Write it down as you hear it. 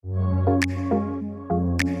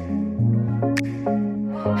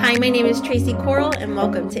Hi, my name is Tracy Coral, and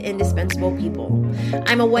welcome to Indispensable People.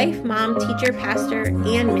 I'm a wife, mom, teacher, pastor,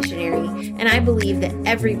 and missionary, and I believe that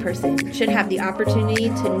every person should have the opportunity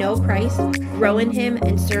to know Christ, grow in Him,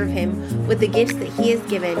 and serve Him with the gifts that He has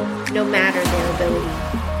given, no matter their ability.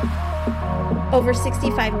 Over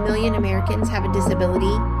 65 million Americans have a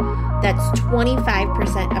disability. That's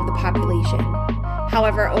 25% of the population.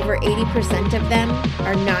 However, over 80% of them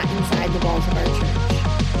are not inside the walls of our church.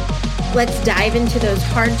 Let's dive into those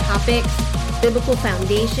hard topics, biblical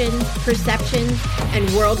foundations, perceptions, and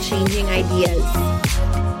world-changing ideas.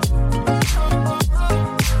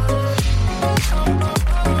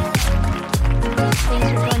 Thanks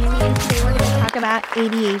for joining me. Today we're going to talk about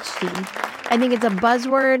ADHD. I think it's a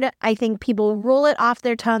buzzword. I think people roll it off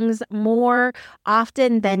their tongues more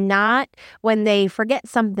often than not when they forget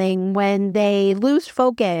something, when they lose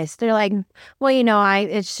focus. They're like, well,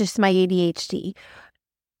 it's just my ADHD.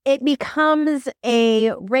 It becomes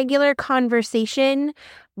a regular conversation,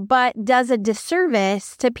 but does a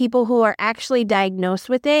disservice to people who are actually diagnosed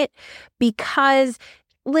with it because,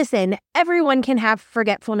 listen, everyone can have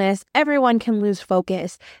forgetfulness. Everyone can lose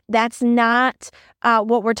focus. That's not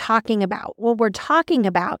what we're talking about. What we're talking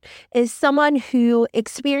about is someone who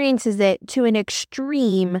experiences it to an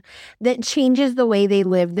extreme that changes the way they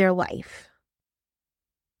live their life.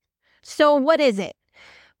 So what is it?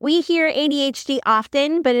 We hear ADHD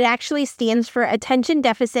often, but it actually stands for Attention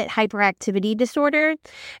Deficit Hyperactivity Disorder,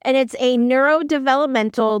 and it's a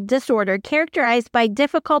neurodevelopmental disorder characterized by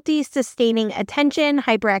difficulty sustaining attention,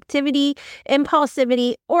 hyperactivity,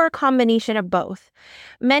 impulsivity, or a combination of both.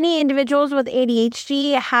 Many individuals with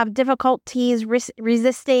ADHD have difficulties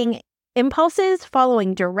resisting impulses,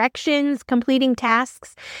 following directions, completing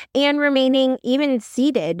tasks, and remaining even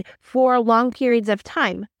seated for long periods of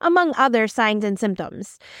time, among other signs and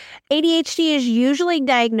symptoms. ADHD is usually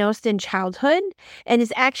diagnosed in childhood and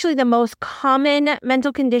is actually the most common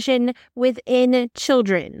mental condition within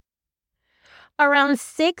children. Around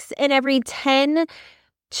 6 in every 10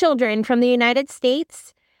 children from the United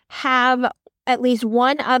States have at least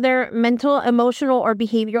one other mental, emotional, or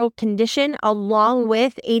behavioral condition along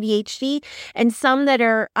with ADHD, and some that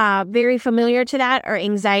are very familiar to that are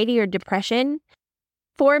anxiety or depression.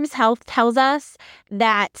 Forbes Health tells us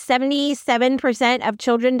that 77% of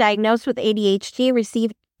children diagnosed with ADHD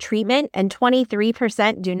receive treatment and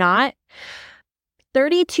 23% do not.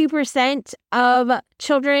 32% of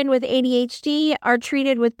children with ADHD are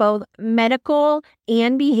treated with both medical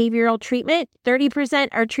and behavioral treatment. 30%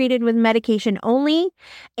 are treated with medication only,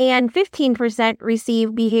 and 15%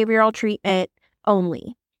 receive behavioral treatment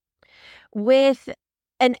only. With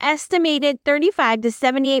an estimated 35 to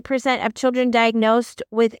 78% of children diagnosed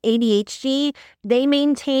with ADHD, they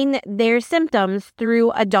maintain their symptoms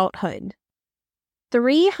through adulthood.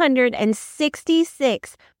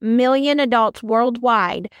 366 million adults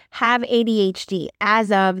worldwide have ADHD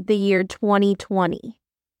as of the year 2020.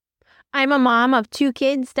 I'm a mom of 2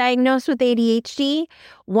 kids diagnosed with ADHD.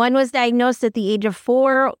 One was diagnosed at the age of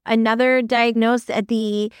 4, another diagnosed at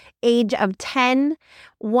the age of 10.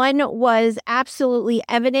 One was absolutely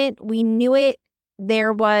evident. We knew it.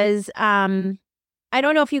 There was, I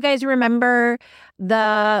don't know if you guys remember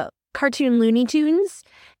the cartoon Looney Tunes,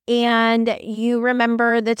 and you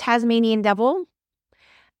remember the Tasmanian Devil.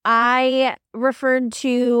 I referred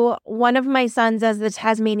to one of my sons as the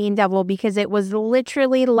Tasmanian Devil because it was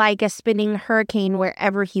literally like a spinning hurricane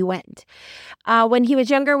wherever he went. When he was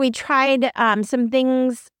younger, we tried some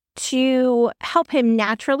things to help him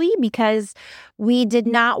naturally because we did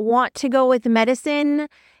not want to go with medicine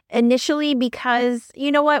initially because,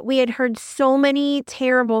 we had heard so many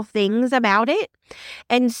terrible things about it.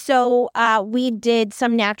 And so we did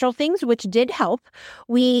some natural things, which did help.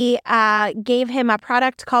 We gave him a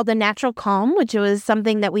product called the Natural Calm, which was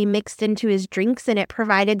something that we mixed into his drinks, and it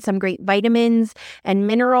provided some great vitamins and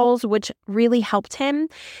minerals, which really helped him.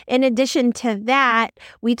 In addition to that,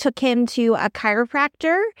 we took him to a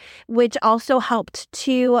chiropractor, which also helped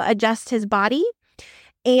to adjust his body.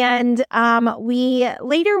 And we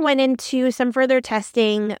later went into some further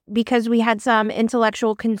testing because we had some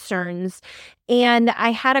intellectual concerns. And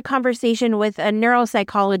I had a conversation with a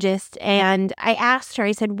neuropsychologist, and I asked her,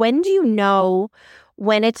 I said, when do you know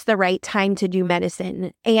when it's the right time to do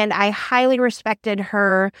medicine? And I highly respected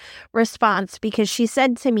her response because she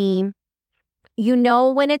said to me,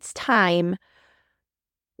 when it's time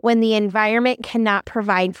when the environment cannot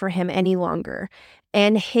provide for him any longer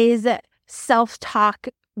and his self-talk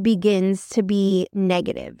begins to be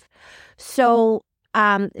negative. So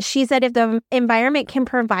she said if the environment can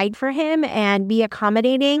provide for him and be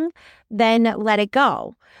accommodating, then let it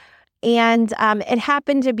go. And it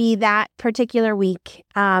happened to be that particular week.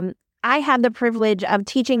 I had the privilege of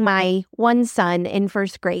teaching my one son in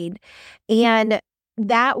first grade. And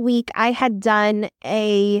that week I had done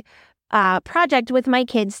a project with my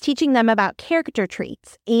kids, teaching them about character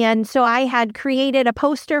traits. And so I had created a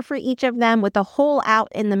poster for each of them with a hole out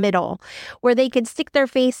in the middle where they could stick their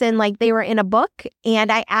face in like they were in a book.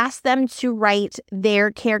 And I asked them to write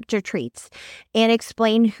their character traits and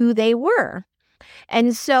explain who they were.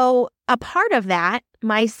 And so a part of that,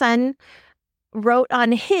 my son wrote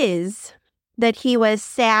on his that he was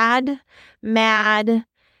sad, mad,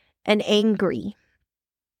 and angry.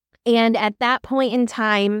 And at that point in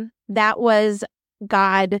time, that was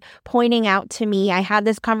God pointing out to me. I had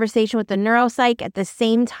this conversation with the neuropsych at the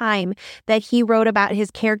same time that he wrote about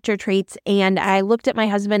his character traits. And I looked at my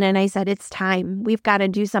husband and I said, it's time. We've got to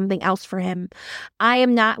do something else for him. I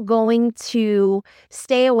am not going to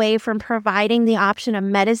stay away from providing the option of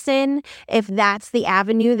medicine if that's the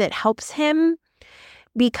avenue that helps him,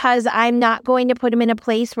 because I'm not going to put him in a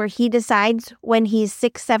place where he decides when he's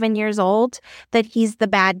 6, 7 years old that he's the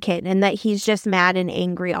bad kid and that he's just mad and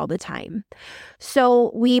angry all the time.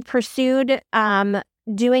 So we pursued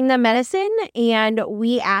doing the medicine and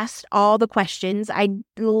we asked all the questions. I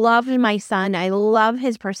loved my son. I love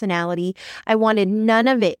his personality. I wanted none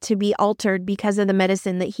of it to be altered because of the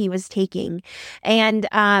medicine that he was taking. And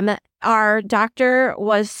our doctor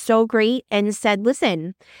was so great and said,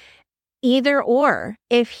 listen, either or.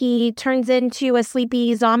 If he turns into a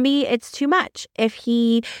sleepy zombie, it's too much. If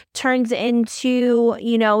he turns into,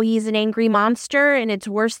 he's an angry monster and it's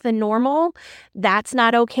worse than normal, that's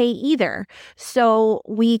not okay either. So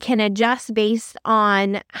we can adjust based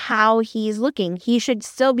on how he's looking. He should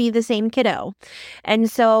still be the same kiddo. And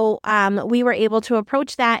so we were able to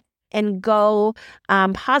approach that and go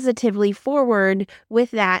positively forward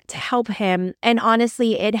with that to help him. And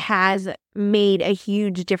honestly, it has made a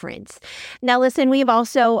huge difference. Now, listen, we've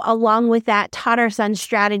also, along with that, taught our son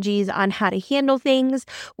strategies on how to handle things.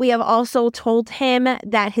 We have also told him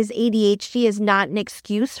that his ADHD is not an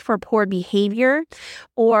excuse for poor behavior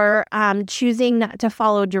or choosing not to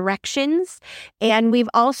follow directions. And we've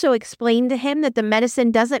also explained to him that the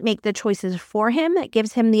medicine doesn't make the choices for him. It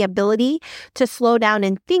gives him the ability to slow down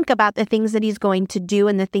and think about the things that he's going to do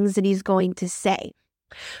and the things that he's going to say.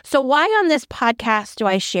 So why on this podcast do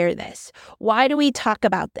I share this? Why do we talk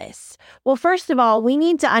about this? Well, first of all, we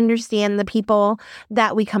need to understand the people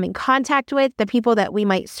that we come in contact with, the people that we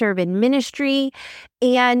might serve in ministry,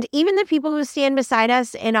 and even the people who stand beside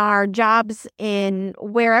us in our jobs in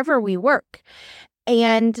wherever we work.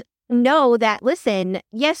 And know that, listen,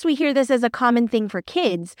 yes, we hear this as a common thing for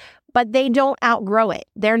kids, but they don't outgrow it.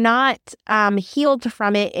 They're not healed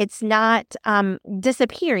from it. It's not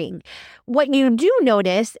disappearing. What you do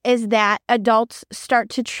notice is that adults start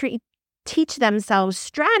to teach themselves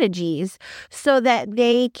strategies so that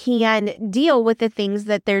they can deal with the things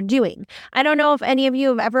that they're doing. I don't know if any of you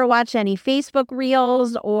have ever watched any Facebook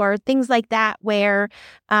reels or things like that where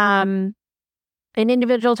an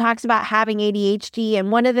individual talks about having ADHD,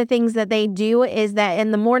 and one of the things that they do is that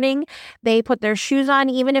in the morning, they put their shoes on,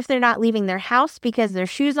 even if they're not leaving their house, because their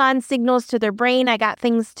shoes on signals to their brain, I got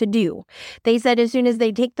things to do. They said as soon as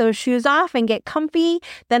they take those shoes off and get comfy,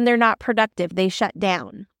 then they're not productive. They shut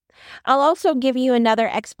down. I'll also give you another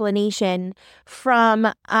explanation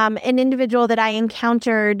from an individual that I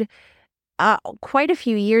encountered quite a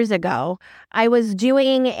few years ago. I was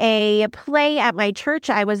doing a play at my church.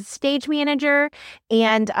 I was stage manager.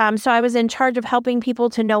 And so I was in charge of helping people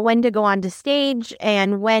to know when to go onto stage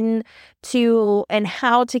and when to and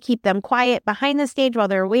how to keep them quiet behind the stage while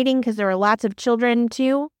they're waiting, because there were lots of children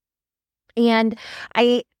too. And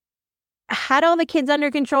I had all the kids under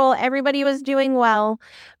control. Everybody was doing well.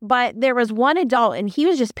 But there was one adult and he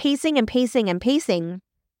was just pacing and pacing and pacing.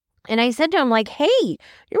 And I said to him, like, hey,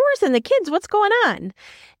 you're worse than the kids. What's going on?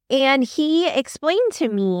 And he explained to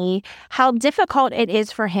me how difficult it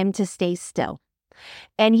is for him to stay still.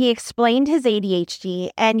 And he explained his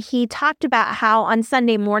ADHD, and he talked about how on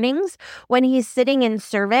Sunday mornings when he's sitting in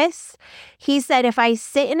service, he said, if I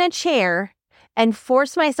sit in a chair and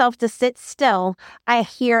force myself to sit still, I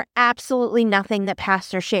hear absolutely nothing that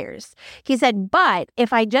pastor shares. He said, but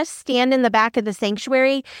if I just stand in the back of the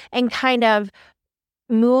sanctuary and kind of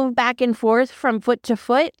move back and forth from foot to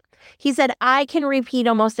foot, he said, I can repeat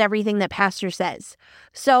almost everything that pastor says.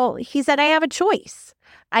 So he said, I have a choice.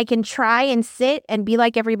 I can try and sit and be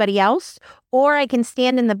like everybody else, or I can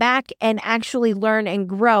stand in the back and actually learn and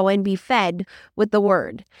grow and be fed with the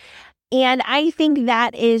word. And I think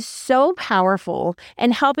that is so powerful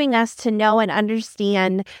in helping us to know and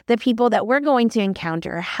understand the people that we're going to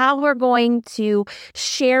encounter, how we're going to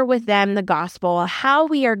share with them the gospel, how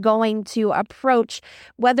we are going to approach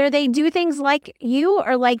whether they do things like you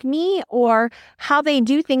or like me, or how they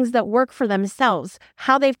do things that work for themselves,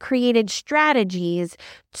 how they've created strategies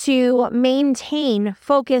to maintain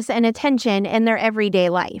focus and attention in their everyday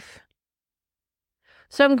life.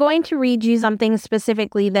 So I'm going to read you something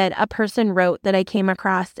specifically that a person wrote that I came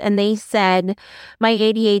across, and they said, my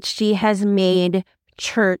ADHD has made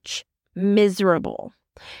church miserable.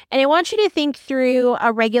 And I want you to think through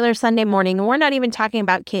a regular Sunday morning, and we're not even talking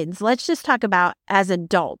about kids. Let's just talk about as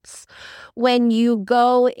adults. When you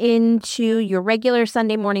go into your regular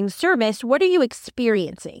Sunday morning service, what are you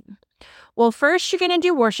experiencing? Well, first, you're going to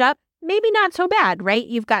do worship. Maybe not so bad, right?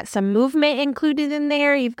 You've got some movement included in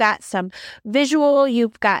there. You've got some visual.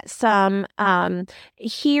 You've got some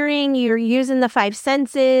hearing. You're using the five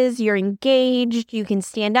senses. You're engaged. You can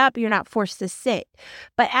stand up. You're not forced to sit.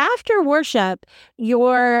 But after worship,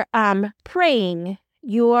 you're praying.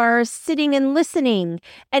 You're sitting and listening,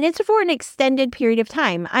 and it's for an extended period of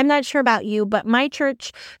time. I'm not sure about you, but my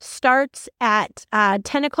church starts at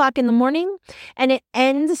 10 o'clock in the morning, and it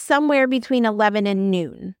ends somewhere between 11 and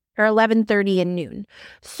noon. Or 11:30 and noon.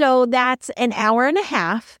 So that's an hour and a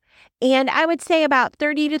half. And I would say about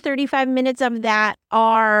 30 to 35 minutes of that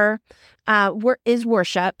is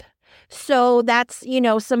worship. So that's,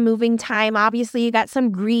 some moving time. Obviously, you got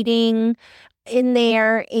some greeting in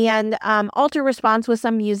there and altar response with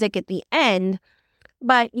some music at the end.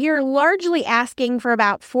 But you're largely asking for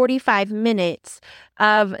about 45 minutes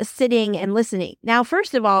of sitting and listening. Now,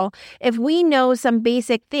 first of all, if we know some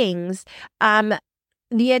basic things,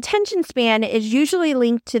 the attention span is usually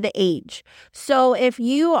linked to the age. So if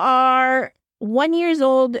you are 1 year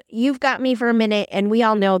old, you've got me for a minute, and we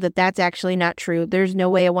all know that that's actually not true. There's no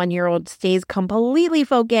way a 1-year-old stays completely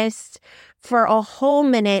focused for a whole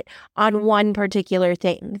minute on one particular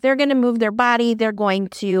thing. They're going to move their body. They're going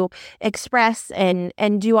to express and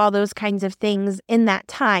do all those kinds of things in that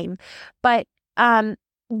time. But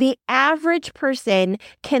the average person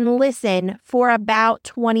can listen for about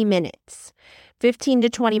 20 minutes. 15 to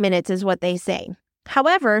 20 minutes is what they say.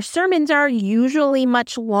 However, sermons are usually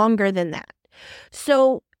much longer than that.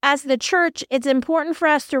 So as the church, it's important for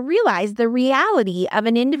us to realize the reality of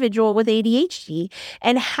an individual with ADHD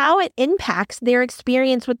and how it impacts their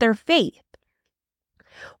experience with their faith.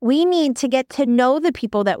 We need to get to know the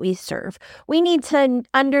people that we serve. We need to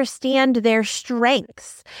understand their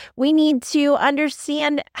strengths. We need to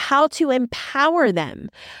understand how to empower them.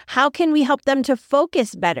 How can we help them to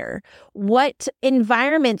focus better? What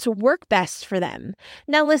environments work best for them?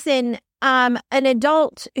 Now, listen, an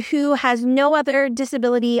adult who has no other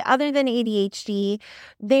disability other than ADHD,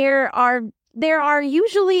 there are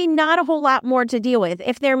usually not a whole lot more to deal with.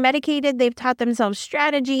 If they're medicated, they've taught themselves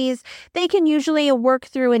strategies. They can usually work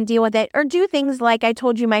through and deal with it, or do things like I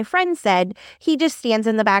told you my friend said, he just stands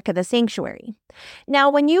in the back of the sanctuary. Now,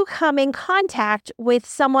 when you come in contact with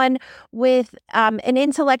someone with an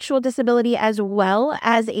intellectual disability as well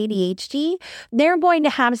as ADHD, they're going to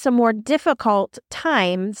have some more difficult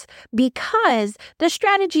times because the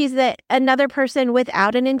strategies that another person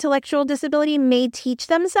without an intellectual disability may teach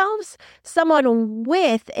themselves, someone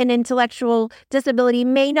with an intellectual disability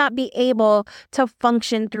may not be able to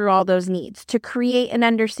function through all those needs, to create and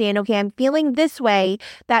understand, okay, I'm feeling this way.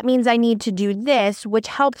 That means I need to do this, which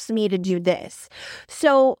helps me to do this.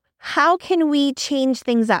 So how can we change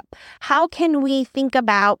things up? How can we think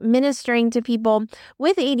about ministering to people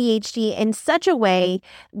with ADHD in such a way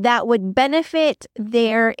that would benefit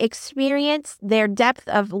their experience, their depth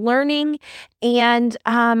of learning, and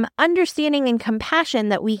understanding and compassion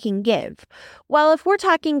that we can give? Well, if we're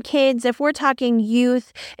talking kids, if we're talking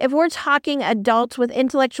youth, if we're talking adults with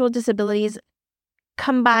intellectual disabilities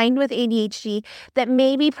combined with ADHD that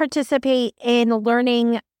maybe participate in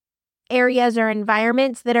learning areas or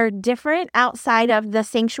environments that are different outside of the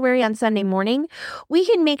sanctuary on Sunday morning, we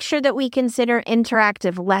can make sure that we consider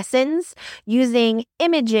interactive lessons using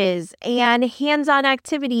images and hands-on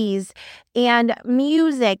activities and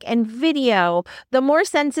music and video. The more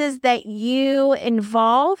senses that you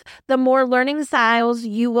involve, the more learning styles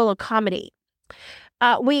you will accommodate.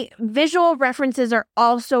 Visual references are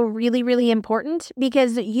also really, really important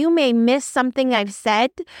because you may miss something I've said,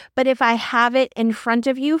 but if I have it in front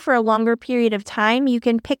of you for a longer period of time, you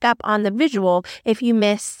can pick up on the visual if you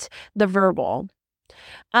missed the verbal.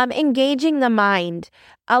 Engaging the mind.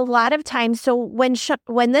 A lot of times, so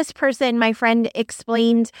when this person, my friend,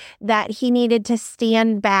 explained that he needed to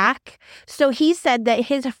stand back, so he said that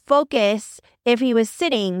his focus, if he was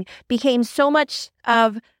sitting, became so much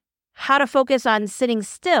of how to focus on sitting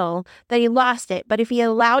still that he lost it. But if he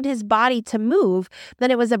allowed his body to move, then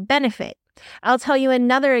it was a benefit. I'll tell you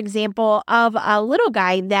another example of a little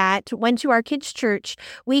guy that went to our kids' church.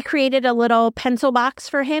 We created a little pencil box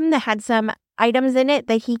for him that had some items in it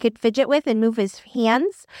that he could fidget with and move his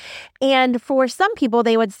hands. And for some people,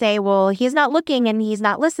 they would say, well, he's not looking and he's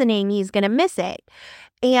not listening. He's going to miss it.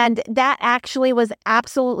 And that actually was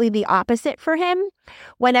absolutely the opposite for him.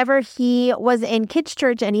 Whenever he was in kids'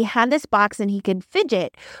 church and he had this box and he could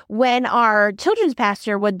fidget, when our children's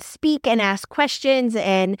pastor would speak and ask questions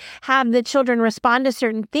and have the children respond to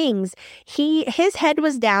certain things, his head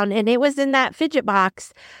was down and it was in that fidget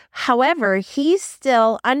box. However, he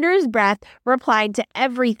still, under his breath, replied to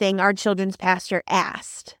everything our children's pastor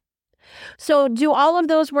asked. So do all of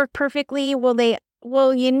those work perfectly?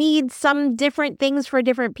 Will you need some different things for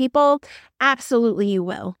different people? Absolutely you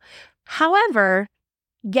will. However,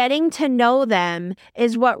 getting to know them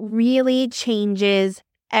is what really changes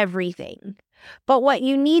everything. But what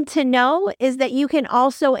you need to know is that you can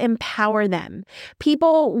also empower them.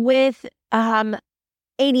 People with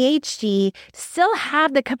ADHD still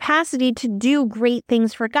have the capacity to do great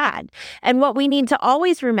things for God. And what we need to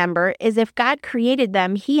always remember is if God created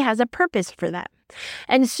them, He has a purpose for them.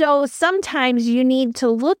 And so sometimes you need to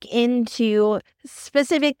look into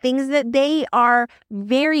specific things that they are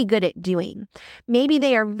very good at doing. Maybe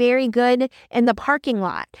they are very good in the parking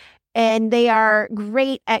lot and they are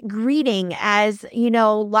great at greeting as,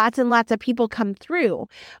 lots and lots of people come through.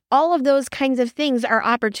 All of those kinds of things are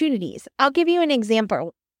opportunities. I'll give you an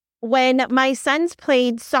example. When my sons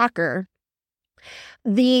played soccer,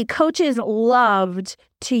 the coaches loved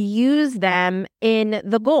to use them in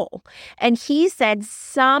the goal. And he said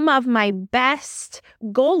some of my best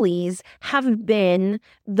goalies have been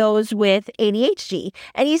those with ADHD.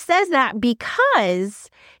 And he says that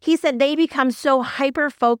because he said they become so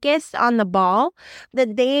hyper-focused on the ball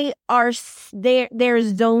that they're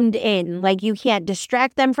zoned in. Like you can't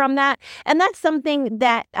distract them from that. And that's something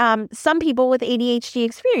that some people with ADHD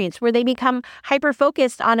experience, where they become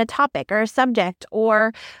hyper-focused on a topic or a subject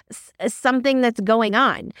or something that's going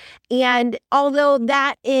on. And although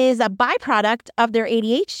that is a byproduct of their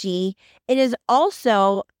ADHD, it is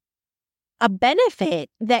also a benefit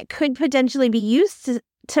that could potentially be used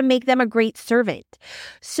to make them a great servant.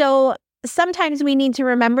 So sometimes we need to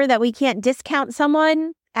remember that we can't discount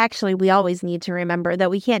someone. Actually, we always need to remember that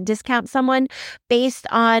we can't discount someone based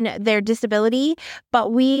on their disability,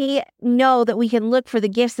 but we know that we can look for the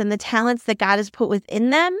gifts and the talents that God has put within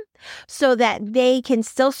them so that they can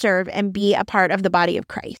still serve and be a part of the body of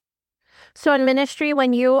Christ. So in ministry,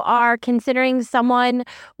 when you are considering someone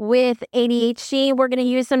with ADHD, we're going to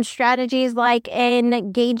use some strategies like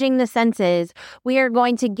engaging the senses. We are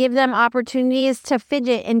going to give them opportunities to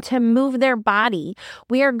fidget and to move their body.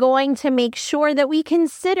 We are going to make sure that we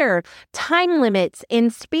consider time limits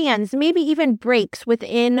and spans, maybe even breaks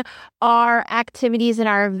within our activities and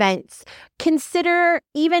our events. Consider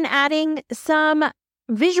even adding some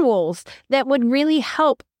visuals that would really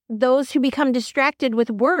help those who become distracted with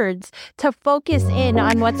words to focus in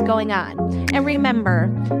on what's going on. And remember,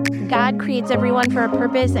 God creates everyone for a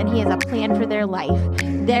purpose and He has a plan for their life.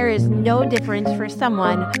 There is no difference for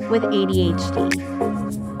someone with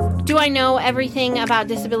ADHD. Do I know everything about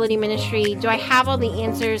disability ministry? Do I have all the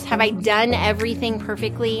answers? Have I done everything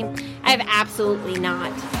perfectly? I have absolutely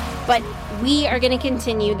not. But we are going to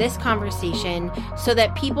continue this conversation so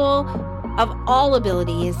that people of all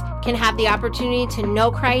abilities can have the opportunity to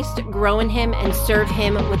know Christ, grow in Him, and serve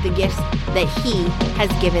Him with the gifts that He has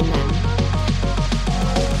given them.